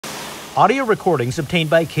Audio recordings obtained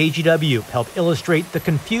by KGW help illustrate the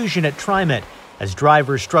confusion at TriMet as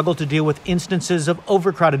drivers struggle to deal with instances of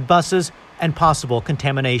overcrowded buses and possible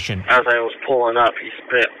contamination. As I was pulling up, he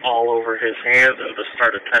spit all over his hands and just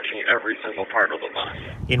started touching every single part of the bus.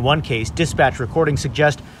 In one case, dispatch recordings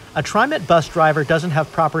suggest a TriMet bus driver doesn't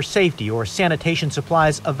have proper safety or sanitation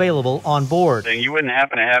supplies available on board. And you wouldn't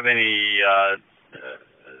happen to have any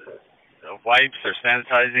wipes or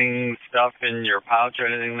sanitizing stuff in your pouch or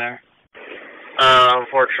anything there?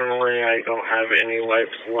 Unfortunately, I don't have any wipes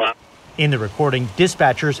left. In the recording,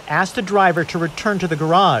 dispatchers asked the driver to return to the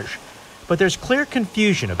garage, but there's clear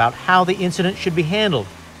confusion about how the incident should be handled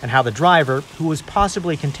and how the driver, who was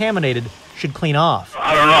possibly contaminated, should clean off.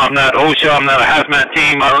 I don't know. I'm not OSHA. I'm not a hazmat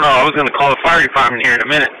team. I don't know. I was going to call the fire department here in a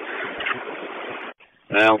minute.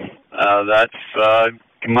 Well, that's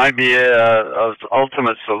might be a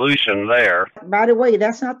ultimate solution there. By the way,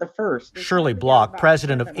 that's not the first. Shirley Block,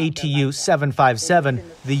 president of ATU 757,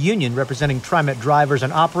 the union representing TriMet drivers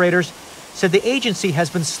and operators, said the agency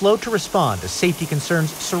has been slow to respond to safety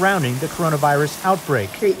concerns surrounding the coronavirus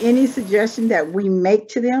outbreak. Any suggestion that we make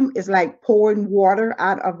to them is like pouring water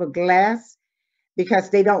out of a glass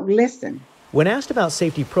because they don't listen. When asked about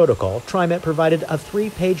safety protocol, TriMet provided a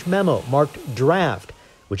 3-page memo marked draft,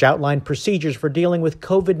 which outlined procedures for dealing with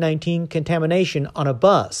COVID-19 contamination on a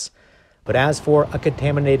bus. But as for a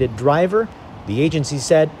contaminated driver, the agency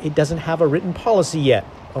said it doesn't have a written policy yet,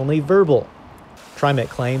 only verbal. TriMet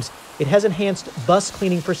claims it has enhanced bus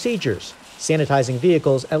cleaning procedures, sanitizing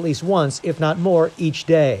vehicles at least once, if not more, each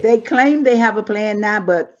day. They claim they have a plan now,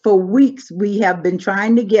 but for weeks we have been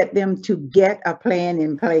trying to get them to get a plan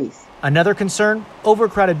in place. Another concern,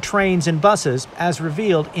 overcrowded trains and buses, as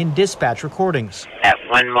revealed in dispatch recordings. At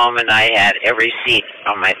one moment, I had every seat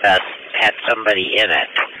on my bus had somebody in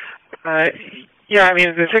it. Yeah, I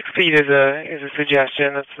mean, the 6 feet is a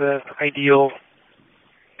suggestion. That's the ideal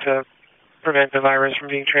to prevent the virus from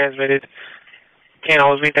being transmitted. Can't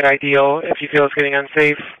always meet that ideal. If you feel it's getting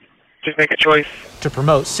unsafe, just make a choice. To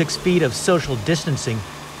promote 6 feet of social distancing,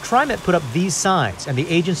 TriMet put up these signs, and the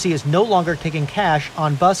agency is no longer taking cash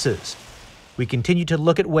on buses. We continue to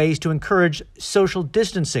look at ways to encourage social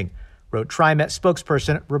distancing, wrote TriMet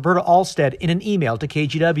spokesperson Roberta Alstead in an email to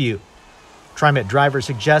KGW. TriMet drivers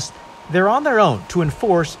suggest they're on their own to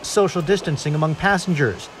enforce social distancing among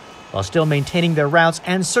passengers, while still maintaining their routes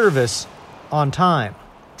and service on time.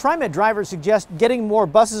 TriMet drivers suggest getting more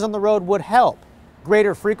buses on the road would help.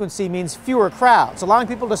 Greater frequency means fewer crowds, allowing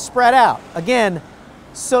people to spread out. Again,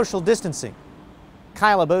 social distancing.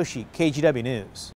 Kyle Aboshi, KGW News.